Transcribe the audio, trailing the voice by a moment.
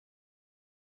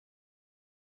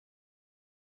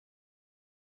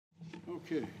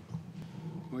Okay.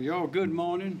 Well, y'all, good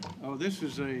morning. This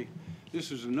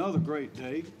is another great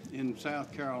day in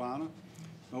South Carolina.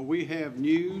 We have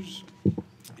news,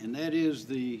 and that is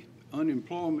the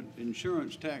unemployment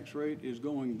insurance tax rate is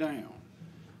going down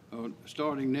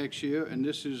starting next year, and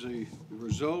this is a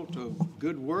result of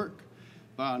good work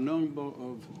by a number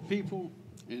of people,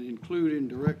 and including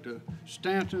Director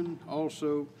Stanton,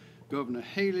 also Governor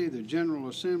Haley, the General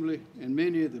Assembly, and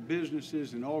many of the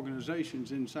businesses and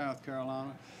organizations in South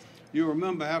Carolina. You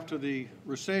remember after the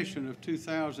recession of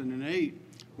 2008,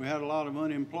 we had a lot of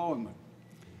unemployment,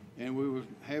 and we were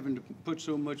having to put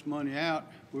so much money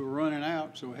out, we were running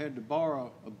out, so we had to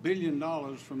borrow $1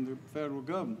 billion from the federal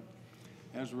government.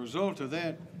 As a result of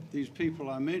that, these people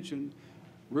I mentioned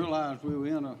realized we were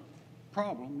in a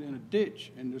problem, in a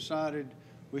ditch, and decided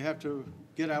we have to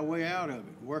get our way out of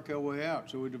it, work our way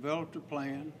out. So we developed a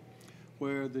plan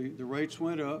where the rates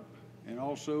went up, and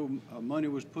also money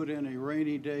was put in a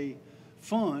rainy day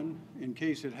fund in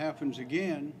case it happens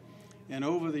again. And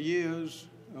over the years,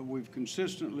 we've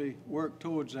consistently worked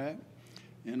towards that.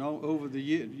 And over the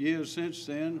years since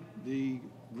then, the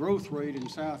growth rate in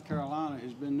South Carolina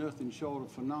has been nothing short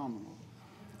of phenomenal.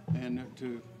 And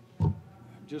to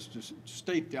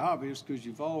state the obvious, because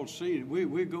you've all seen it,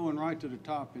 we're going right to the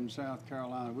top in South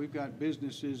Carolina. We've got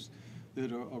businesses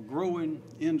that are growing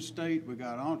in-state. We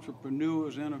got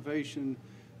entrepreneurs, innovation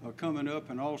coming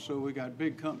up, and also we got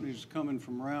big companies coming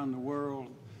from around the world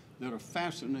that are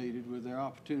fascinated with their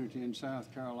opportunity in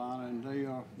South Carolina,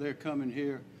 and they're coming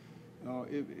here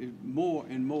more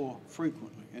and more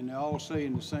frequently, and they're all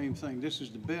saying the same thing. This is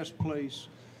the best place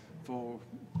for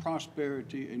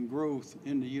prosperity and growth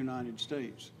in the United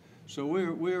States. So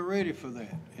we're ready for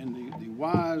that. And the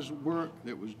wise work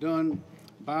that was done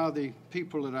by the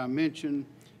people that I mentioned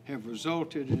have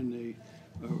resulted in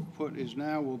what is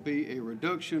now will be a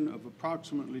reduction of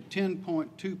approximately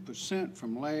 10.2%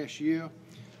 from last year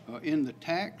in the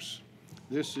tax.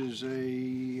 This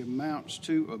amounts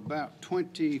to about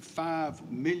 $25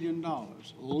 million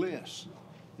less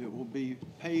that will be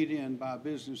paid in by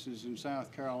businesses in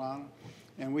South Carolina,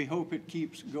 and we hope it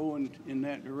keeps going in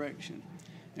that direction.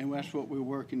 And that's what we're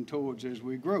working towards as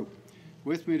we grow.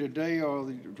 With me today are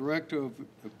the Director of the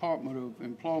Department of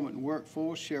Employment and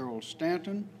Workforce, Cheryl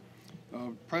Stanton,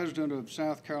 President of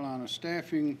South Carolina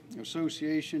Staffing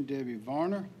Association, Debbie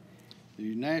Varner,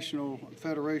 the National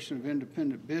Federation of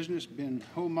Independent Business, Ben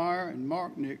Homeyer, and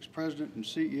Mark Nix, President and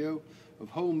CEO of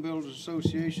Home Builders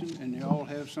Association, and they all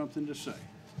have something to say.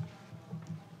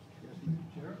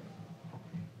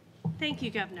 Thank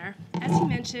you, Governor. As you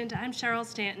mentioned, I'm Cheryl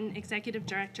Stanton, Executive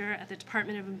Director at the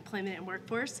Department of Employment and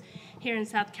Workforce here in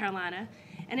South Carolina.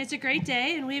 And it's a great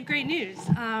day, and we have great news.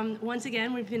 Once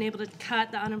again, we've been able to cut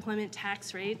the unemployment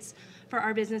tax rates for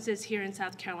our businesses here in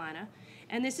South Carolina.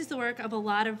 And this is the work of a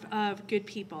lot of good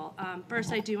people.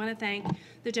 First, I do want to thank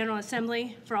the General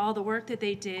Assembly for all the work that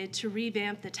they did to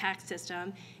revamp the tax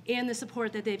system and the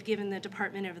support that they've given the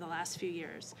department over the last few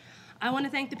years. I want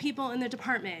to thank the people in the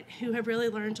department who have really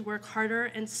learned to work harder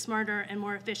and smarter and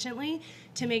more efficiently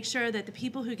to make sure that the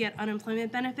people who get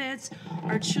unemployment benefits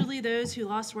are truly those who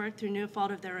lost work through no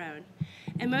fault of their own.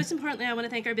 And most importantly, I want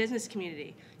to thank our business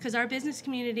community, because our business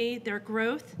community, their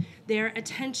growth, their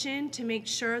attention to make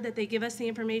sure that they give us the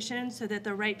information so that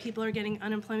the right people are getting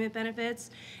unemployment benefits,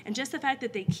 and just the fact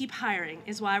that they keep hiring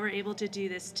is why we're able to do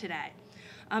this today.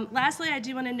 Lastly, I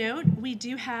do want to note we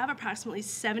do have approximately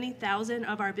 70,000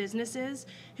 of our businesses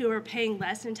who are paying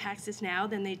less in taxes now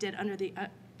than they did under the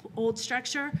old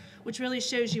structure, which really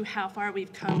shows you how far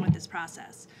we've come with this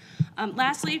process.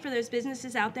 Lastly, for those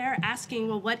businesses out there asking,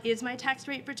 well, what is my tax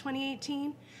rate for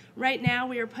 2018? Right now,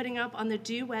 we are putting up on the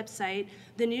DO website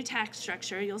the new tax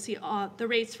structure. You'll see the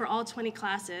rates for all 20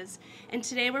 classes. And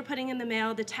today, we're putting in the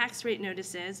mail the tax rate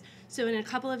notices. So in a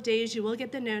couple of days, you will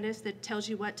get the notice that tells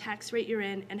you what tax rate you're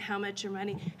in and how much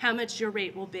your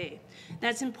rate will be.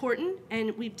 That's important,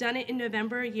 and we've done it in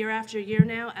November, year after year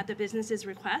now, at the business's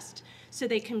request, so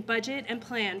they can budget and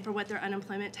plan for what their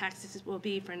unemployment taxes will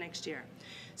be for next year.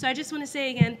 So I just want to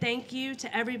say again, thank you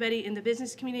to everybody in the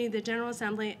business community, the General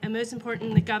Assembly, and most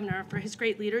important, the Governor for his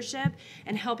great leadership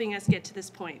and helping us get to this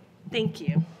point. Thank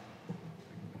you.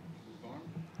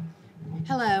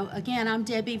 Hello, again, I'm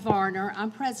Debbie Varner. I'm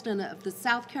president of the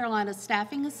South Carolina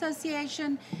Staffing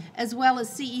Association, as well as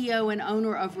CEO and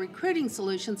owner of Recruiting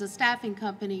Solutions, a staffing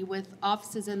company with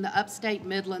offices in the upstate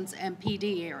Midlands and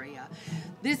PD area.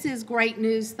 This is great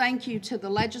news. Thank you to the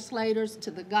legislators, to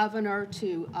the governor,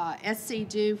 to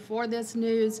SCDO for this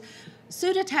news.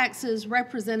 SUTA taxes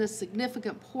represent a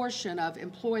significant portion of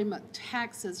employment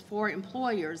taxes for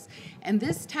employers, and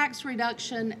this tax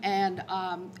reduction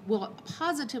will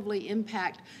positively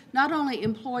impact not only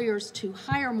employers to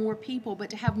hire more people, but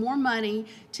to have more money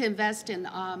to invest in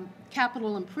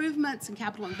capital improvements and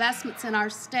capital investments in our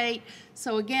state.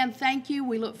 So again, thank you.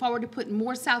 We look forward to putting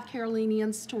more South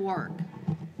Carolinians to work.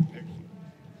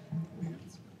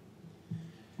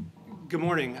 Good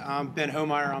morning. I'm Ben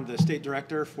Homeyer. I'm the State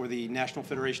Director for the National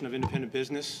Federation of Independent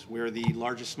Business. We're the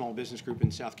largest small business group in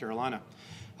South Carolina.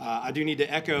 I do need to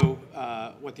echo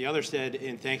what the other said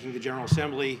in thanking the General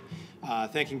Assembly,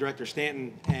 thanking Director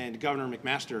Stanton and Governor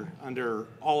McMaster under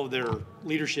all of their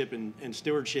leadership and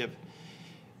stewardship.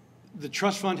 The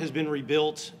trust fund has been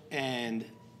rebuilt and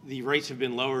the rates have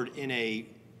been lowered in a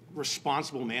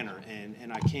responsible manner,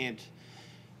 and I can't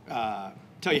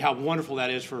tell you how wonderful that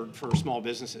is for small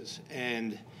businesses.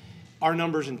 And our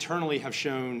numbers internally have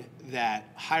shown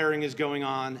that hiring is going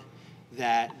on,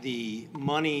 that the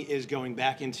money is going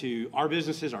back into our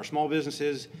businesses, our small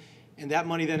businesses, and that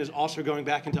money then is also going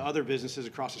back into other businesses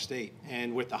across the state.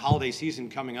 And with the holiday season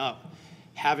coming up,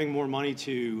 having more money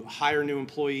to hire new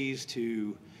employees,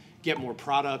 to get more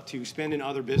product, to spend in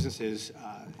other businesses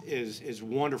is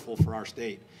wonderful for our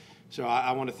state. So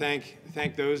I want to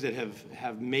thank those that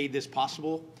have made this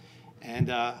possible,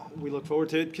 and we look forward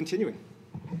to it continuing.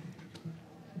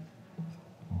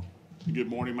 Good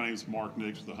morning. My name is Mark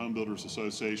Nix with the Home Builders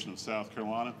Association of South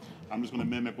Carolina. I'm just going to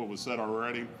mimic what was said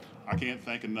already. I can't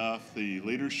thank enough the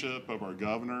leadership of our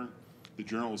governor, the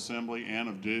General Assembly, and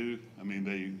of DEW. I mean,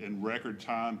 they in record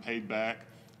time paid back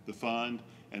the fund,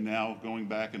 and now going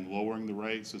back and lowering the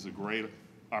rates is a great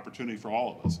opportunity for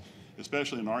all of us,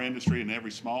 especially in our industry and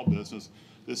every small business.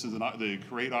 This is the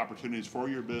create opportunities for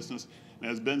your business. And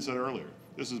as Ben said earlier,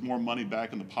 this is more money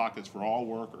back in the pockets for all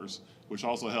workers, which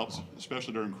also helps,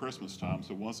 especially during Christmas time.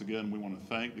 So once again, we want to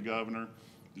thank the governor,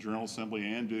 the General Assembly,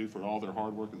 and DEW for all their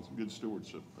hard work and good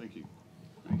stewardship. Thank you.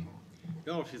 Thank you.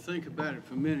 Y'all, if you think about it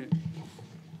for a minute,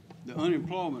 the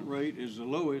unemployment rate is the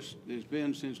lowest it's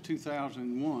been since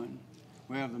 2001.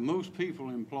 We have the most people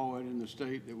employed in the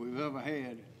state that we've ever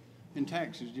had, and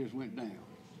taxes just went down.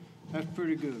 That's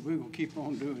pretty good. We're going to keep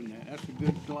on doing that. That's a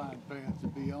good glide path to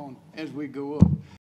be on as we go up.